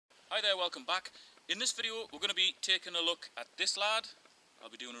Hi there, welcome back. In this video we're going to be taking a look at this lad. I'll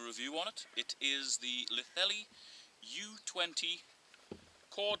be doing a review on it. It is the Litheli U20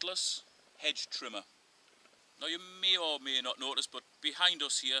 Cordless Hedge Trimmer. Now you may or may not notice, but behind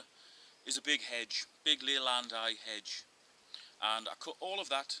us here is a big hedge, big Leyland hedge. And I cut all of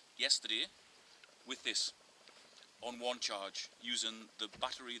that yesterday with this on one charge using the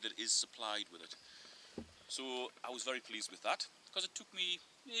battery that is supplied with it. So I was very pleased with that because it took me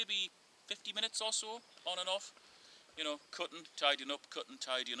maybe 50 minutes or so on and off, you know, cutting, tidying up,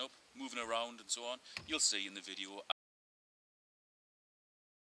 moving around and so on. You'll see in the video.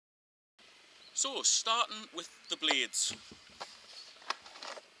 So starting with the blades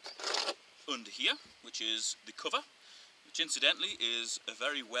under here, which is the cover, which incidentally is a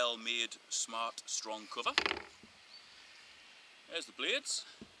very well made, smart, strong cover. There's the blades.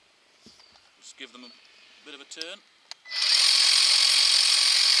 Just give them a bit of a turn.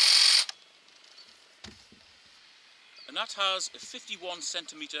 And that has a 51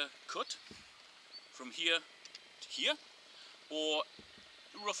 centimetre cut from here to here, or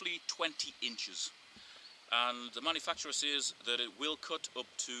roughly 20 inches. And the manufacturer says that it will cut up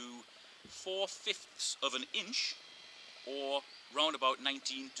to 4/5 of an inch, or round about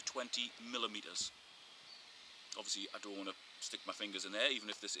 19 to 20 millimetres. Obviously I don't want to stick my fingers in there, even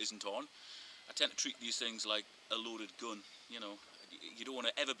if this isn't on. I tend to treat these things like a loaded gun, you know. You don't want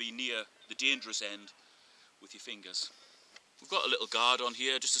to ever be near the dangerous end with your fingers. We've got a little guard on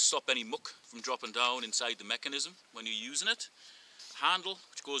here just to stop any muck from dropping down inside the mechanism when you're using it. Handle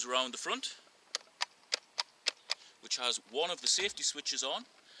which goes around the front, which has one of the safety switches on.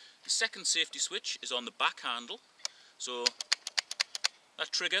 The second safety switch is on the back handle, so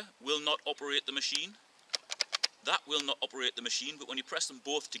that trigger will not operate the machine. That will not operate the machine, but when you press them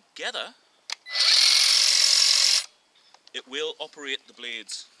both together, it will operate the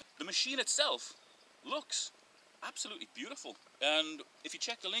blades. The machine itself looks absolutely beautiful, and if you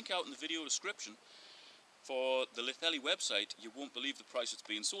check the link out in the video description for the Litheli website, you won't believe the price it's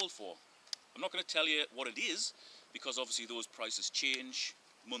being sold for. I'm not going to tell you what it is, because obviously those prices change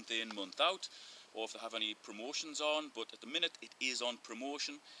month in, month out, or if they have any promotions on, but at the minute it is on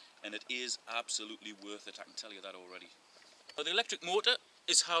promotion and it is absolutely worth it, I can tell you that already. Now, the electric motor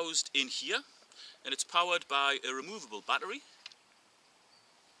is housed in here, and it's powered by a removable battery,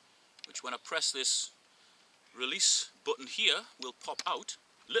 which when I press this release button here will pop out,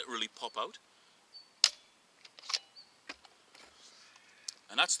 literally pop out,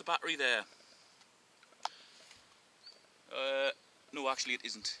 and that's the battery there. No, actually it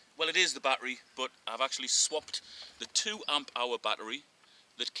isn't. Well, it is the battery, but I've actually swapped the 2 amp hour battery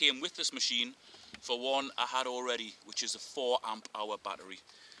that came with this machine for one I had already, which is a 4 amp hour battery.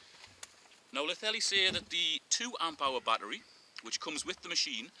 Now Litheli say that the 2 amp hour battery, which comes with the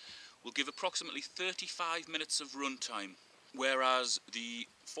machine, will give approximately 35 minutes of run time, whereas the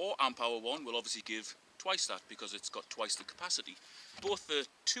 4 amp hour one will obviously give twice that because it's got twice the capacity. Both the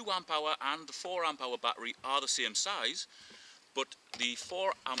 2 amp hour and the 4 amp hour battery are the same size, but the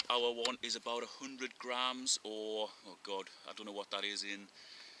 4 amp hour one is about 100 grams, or oh god, I don't know what that is in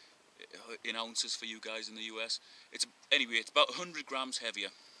ounces for you guys in the US. Anyway, it's about 100 grams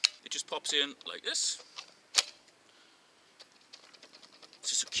heavier. It just pops in like this.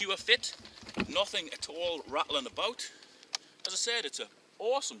 It's a secure fit, nothing at all rattling about. As I said, it's an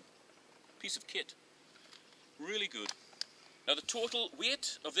awesome piece of kit, really good. Now the total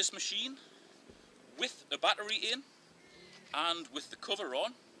weight of this machine, with a battery in and with the cover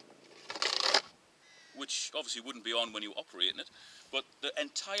on, which obviously wouldn't be on when you're operating it, but the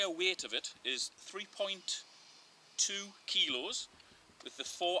entire weight of it is 3.2 kilos with the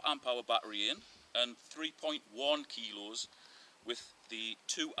 4 amp hour battery in, and 3.1 kilos with the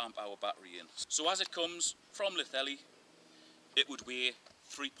 2 amp hour battery in. So as it comes from Litheli, it would weigh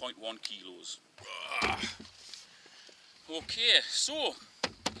 3.1 kilos. Okay, so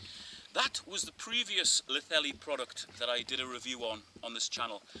that was the previous Litheli product that I did a review on this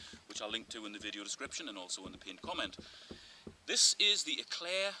channel, which I'll link to in the video description and also in the pinned comment. This is the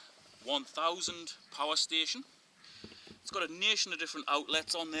Eclair 1000 power station. It's got a nation of different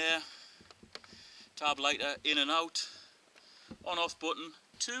outlets on there. Tab lighter, in and out, on-off button,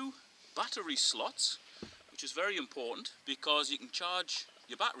 2 battery slots, which is very important because you can charge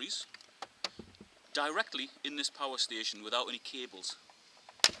your batteries directly in this power station without any cables.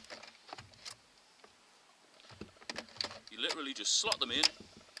 You literally just slot them in,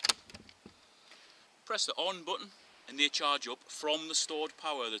 press the on button, and they charge up from the stored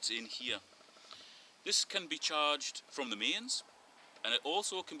power that's in here. This can be charged from the mains, and it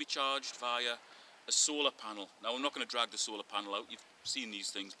also can be charged via a solar panel. Now I'm not going to drag the solar panel out, you've seen these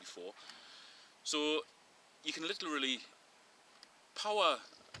things before. So you can literally power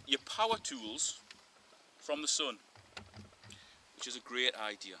your power tools from the sun, which is a great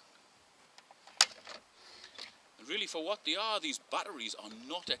idea. And really, for what they are, these batteries are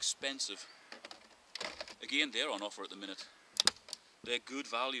not expensive. Again, they're on offer at the minute. They're good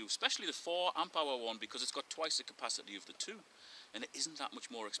value, especially the 4 amp hour one, because it's got twice the capacity of the 2, and it isn't that much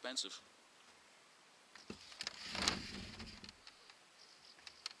more expensive.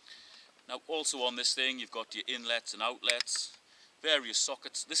 Now, also on this thing, you've got your inlets and outlets, various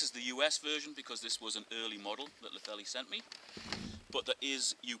sockets. This is the US version because this was an early model that Litheli sent me, but there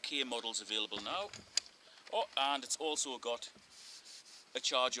is UK models available now. Oh, and it's also got a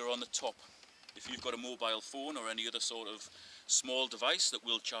charger on the top. If you've got a mobile phone or any other sort of small device that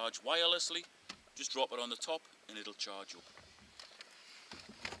will charge wirelessly, just drop it on the top and it'll charge up.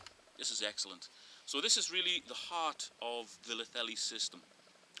 This is excellent. So this is really the heart of the Litheli system,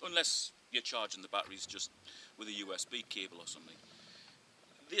 unless you're charging the batteries just with a USB cable or something.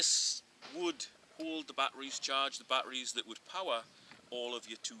 This would hold the batteries, charge the batteries that would power all of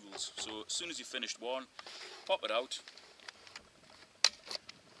your tools. So as soon as you've finished one, pop it out,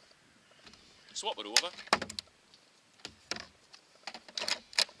 swap it over.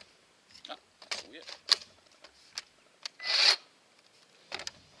 That's away.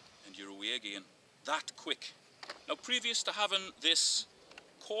 And you're away again. That quick. Now, previous to having this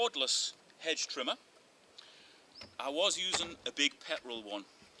cordless hedge trimmer, I was using a big petrol one.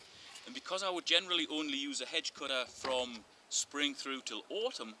 And because I would generally only use a hedge cutter from spring through till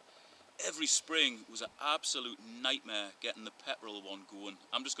autumn, every spring was an absolute nightmare getting the petrol one going.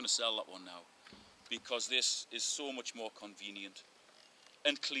 I'm just going to sell that one now, because this is so much more convenient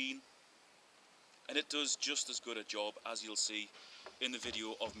and clean, and it does just as good a job as you'll see in the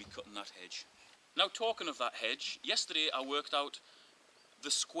video of me cutting that hedge. Now, talking of that hedge, yesterday I worked out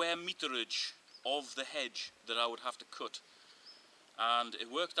the square meterage of the hedge that I would have to cut, and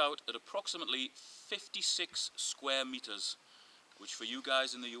it worked out at approximately 56 square meters, which for you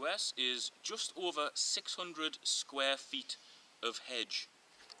guys in the US is just over 600 square feet of hedge.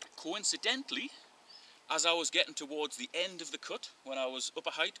 Coincidentally, as I was getting towards the end of the cut, when I was up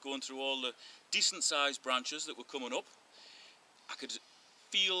a height going through all the decent sized branches that were coming up, I could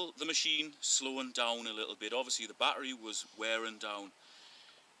feel the machine slowing down a little bit. Obviously the battery was wearing down.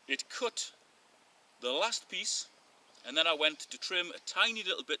 It cut the last piece, and then I went to trim a tiny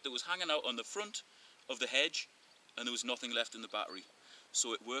little bit that was hanging out on the front of the hedge, and there was nothing left in the battery.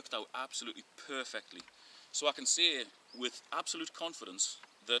 So it worked out absolutely perfectly. So I can say with absolute confidence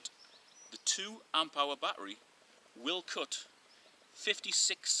that the 2 amp hour battery will cut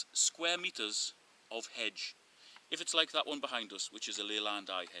 56 square meters of hedge. If it's like that one behind us, which is a Leyland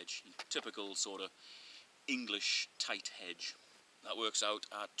eye hedge, typical sort of English tight hedge. That works out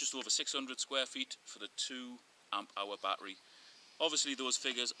at just over 600 square feet for the 2 amp hour battery. Obviously those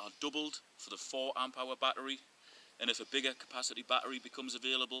figures are doubled for the 4 amp hour battery, and if a bigger capacity battery becomes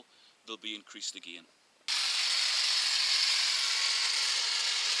available, they'll be increased again.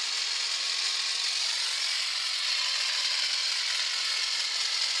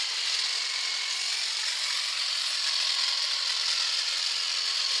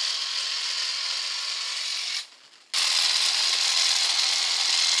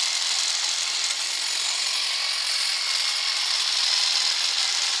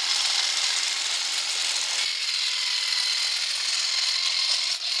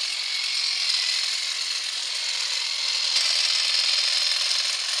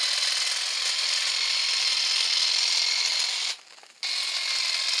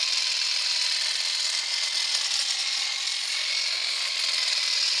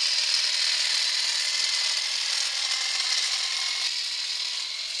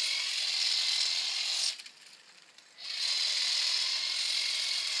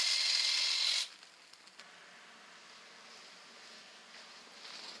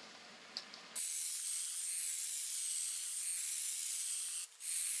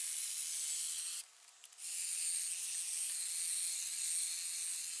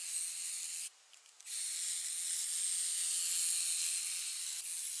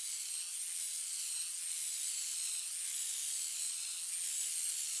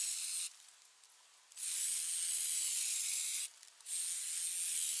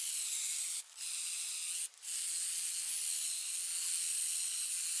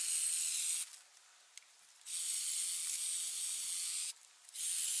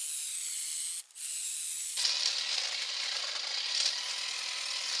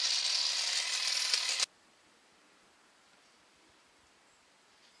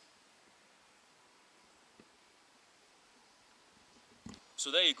 So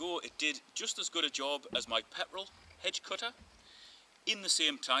there you go, it did just as good a job as my petrol hedge cutter in the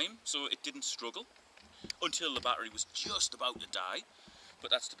same time, so it didn't struggle until the battery was just about to die, but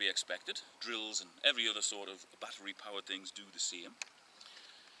that's to be expected. Drills and every other sort of battery powered things do the same.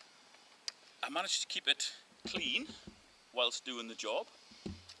 I managed to keep it clean whilst doing the job.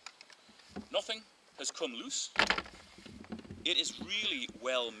 Nothing has come loose. It is really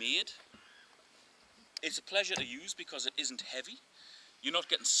well made. It's a pleasure to use because it isn't heavy. You're not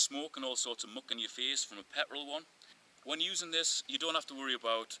getting smoke and all sorts of muck in your face from a petrol one. When using this, you don't have to worry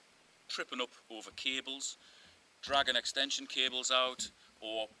about tripping up over cables, dragging extension cables out,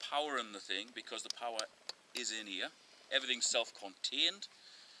 or powering the thing, because the power is in here. Everything's self-contained.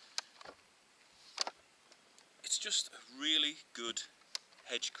 It's just a really good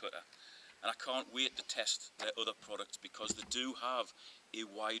hedge cutter, and I can't wait to test their other products because they do have a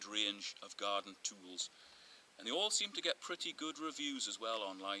wide range of garden tools, and they all seem to get pretty good reviews as well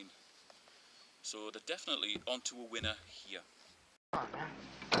online. So they're definitely onto a winner here. Oh,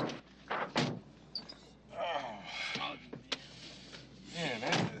 man,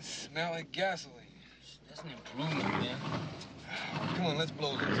 that does smell like gasoline. That's an improvement, man. Come on, let's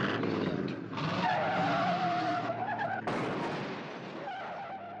blow this.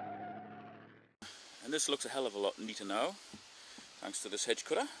 And this looks a hell of a lot neater now, thanks to this hedge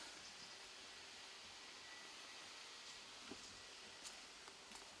cutter.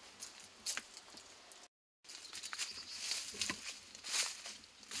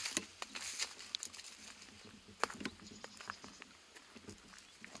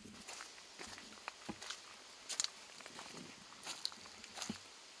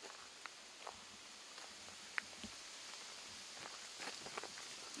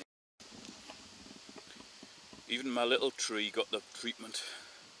 Even my little tree got the treatment.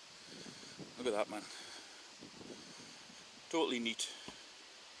 Look at that, man. Totally neat.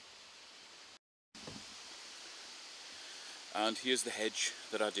 And here's the hedge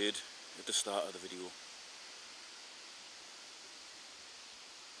that I did at the start of the video.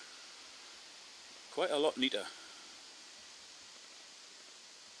 Quite a lot neater.